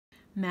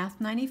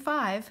Math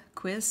 95,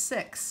 Quiz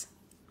 6.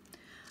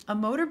 A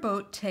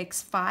motorboat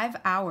takes 5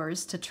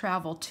 hours to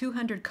travel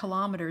 200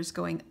 kilometers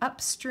going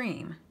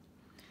upstream.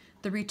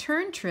 The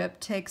return trip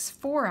takes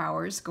 4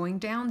 hours going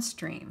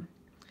downstream.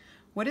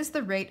 What is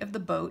the rate of the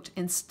boat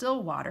in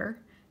still water,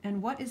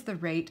 and what is the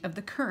rate of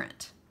the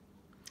current?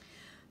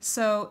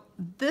 So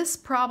this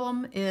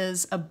problem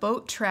is a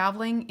boat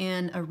traveling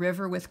in a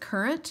river with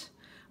current,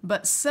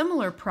 but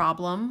similar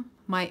problem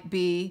might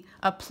be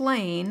a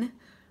plane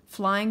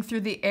flying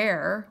through the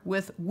air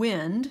with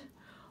wind,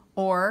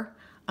 or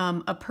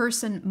a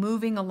person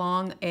moving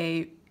along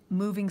a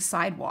moving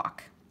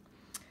sidewalk.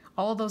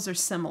 All of those are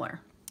similar.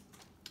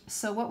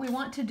 So what we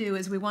want to do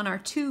is we want our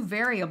two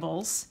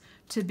variables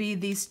to be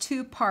these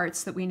two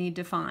parts that we need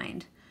to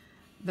find: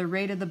 the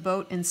rate of the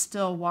boat in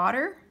still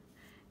water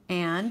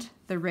and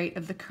the rate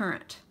of the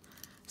current.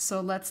 So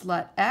let's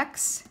let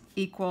x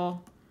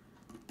equal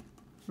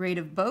rate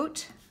of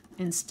boat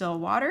in still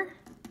water,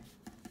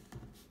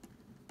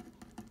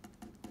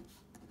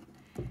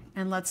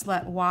 and let's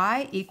let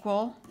y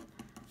equal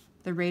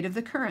the rate of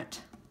the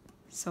current,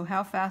 so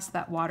how fast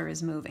that water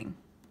is moving.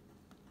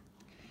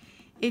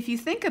 If you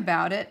think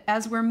about it,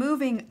 as we're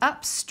moving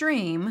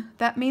upstream,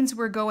 that means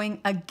we're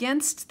going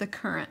against the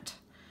current.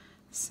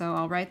 So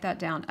I'll write that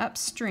down.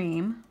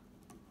 Upstream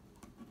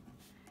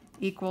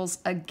equals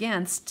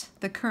against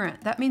the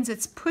current. That means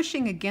it's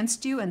pushing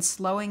against you and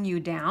slowing you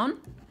down.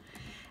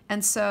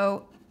 And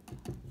so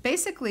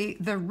basically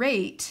the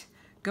rate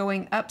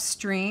going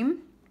upstream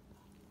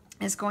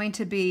is going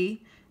to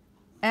be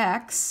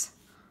x,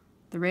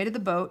 the rate of the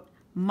boat,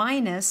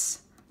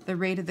 minus the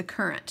rate of the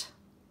current,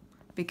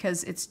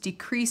 because it's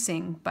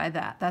decreasing by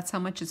that. That's how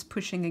much it's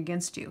pushing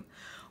against you.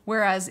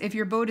 Whereas if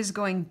your boat is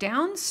going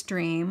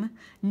downstream,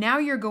 now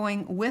you're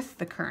going with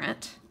the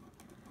current.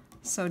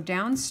 So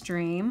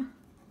downstream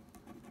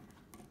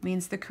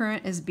means the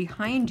current is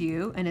behind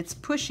you and it's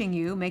pushing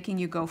you, making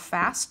you go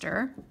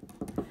faster.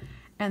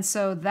 And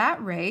so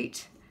that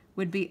rate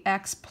would be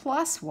x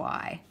plus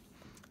y.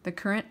 The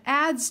current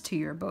adds to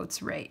your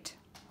boat's rate.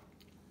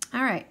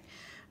 All right.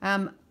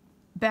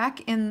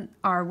 Back in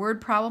our word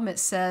problem, it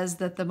says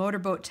that the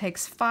motorboat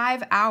takes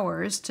 5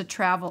 hours to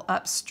travel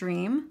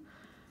upstream.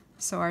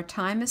 So our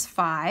time is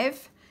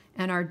 5,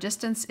 and our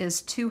distance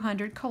is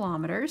 200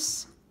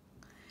 kilometers.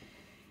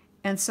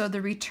 And so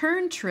the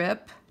return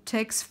trip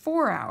takes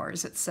 4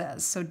 hours, it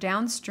says. So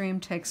downstream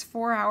takes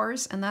 4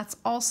 hours, and that's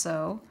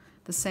also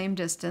the same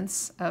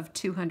distance of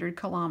 200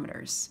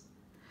 kilometers.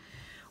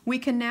 We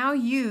can now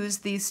use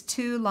these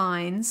two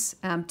lines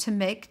to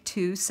make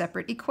two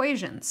separate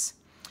equations.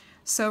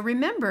 So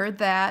remember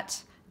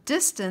that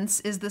distance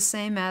is the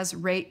same as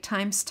rate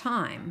times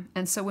time.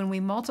 And so when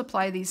we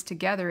multiply these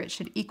together, it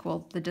should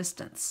equal the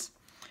distance.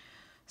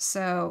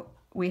 So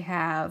we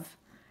have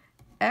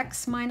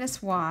x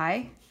minus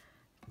y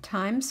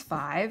times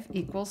 5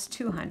 equals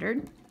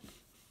 200.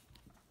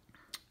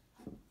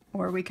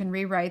 Or we can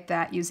rewrite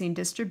that using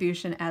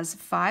distribution as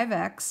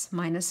 5x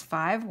minus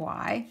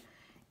 5y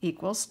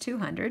equals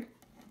 200.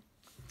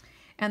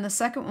 And the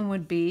second one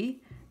would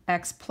be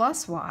x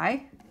plus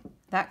y,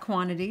 that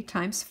quantity,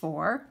 times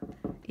 4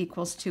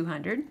 equals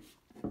 200.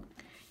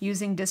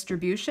 Using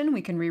distribution,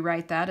 we can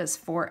rewrite that as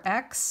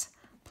 4x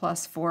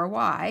plus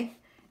 4y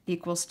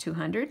equals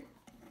 200.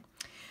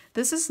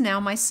 This is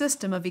now my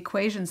system of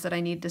equations that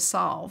I need to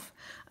solve.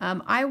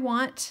 I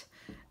want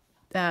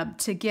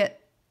to get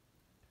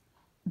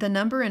the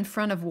number in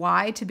front of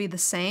y to be the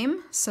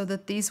same so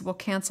that these will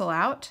cancel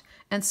out.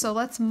 And so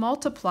let's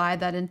multiply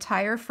that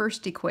entire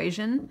first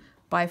equation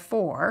by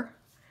 4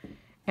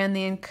 and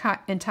the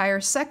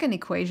entire second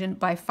equation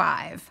by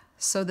 5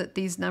 so that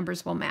these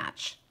numbers will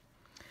match.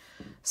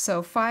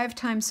 So 5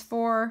 times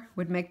 4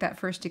 would make that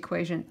first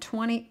equation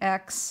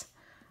 20x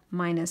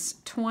minus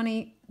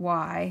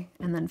 20y,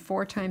 and then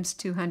 4 times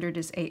 200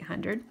 is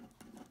 800.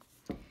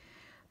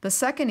 The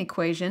second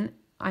equation,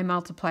 I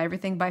multiply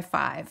everything by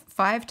 5.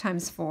 5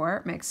 times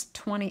 4 makes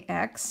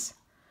 20x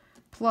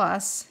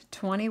plus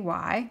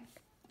 20y,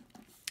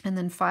 and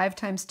then 5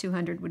 times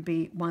 200 would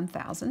be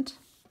 1,000.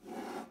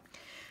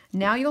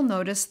 Now you'll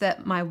notice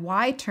that my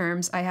y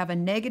terms, I have a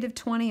negative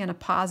 20 and a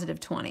positive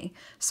 20.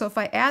 So if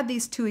I add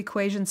these two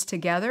equations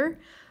together,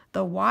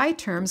 the y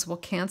terms will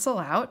cancel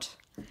out,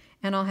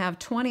 and I'll have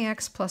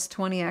 20x plus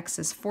 20x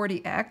is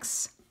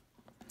 40x,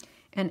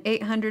 and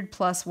 800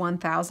 plus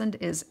 1,000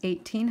 is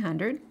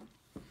 1,800.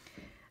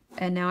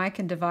 And now I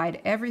can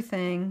divide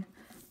everything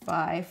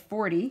by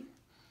 40.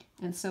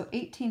 And so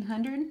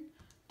 1,800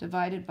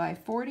 divided by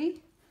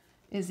 40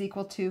 is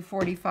equal to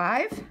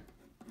 45.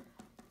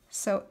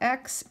 So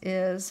x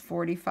is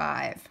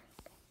 45.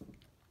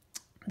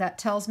 That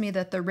tells me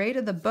that the rate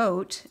of the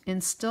boat in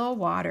still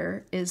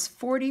water is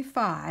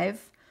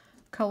 45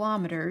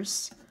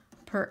 kilometers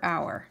per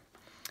hour.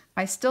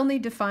 I still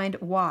need to find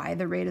y,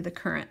 the rate of the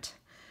current.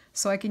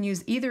 So I can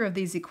use either of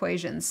these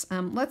equations.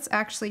 Let's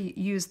actually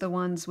use the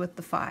ones with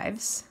the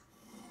 5s,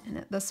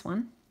 and this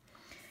one,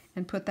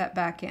 and put that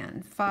back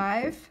in.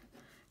 5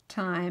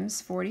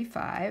 times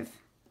 45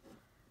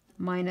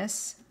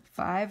 minus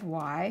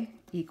 5y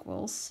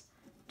equals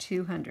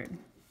 200.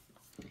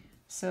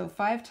 So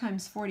 5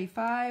 times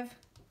 45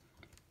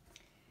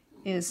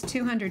 is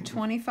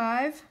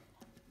 225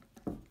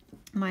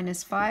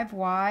 minus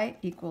 5y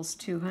equals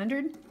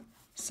 200.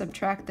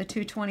 Subtract the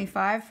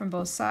 225 from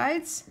both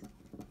sides,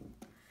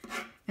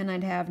 and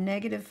I'd have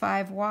negative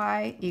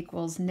 5y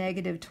equals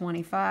negative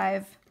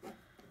 25.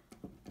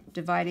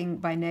 Dividing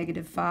by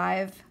negative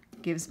 5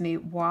 gives me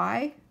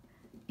y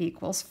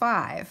equals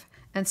 5.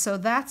 And so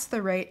that's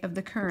the rate of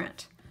the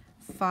current,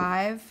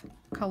 5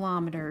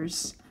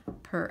 kilometers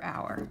per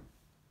hour.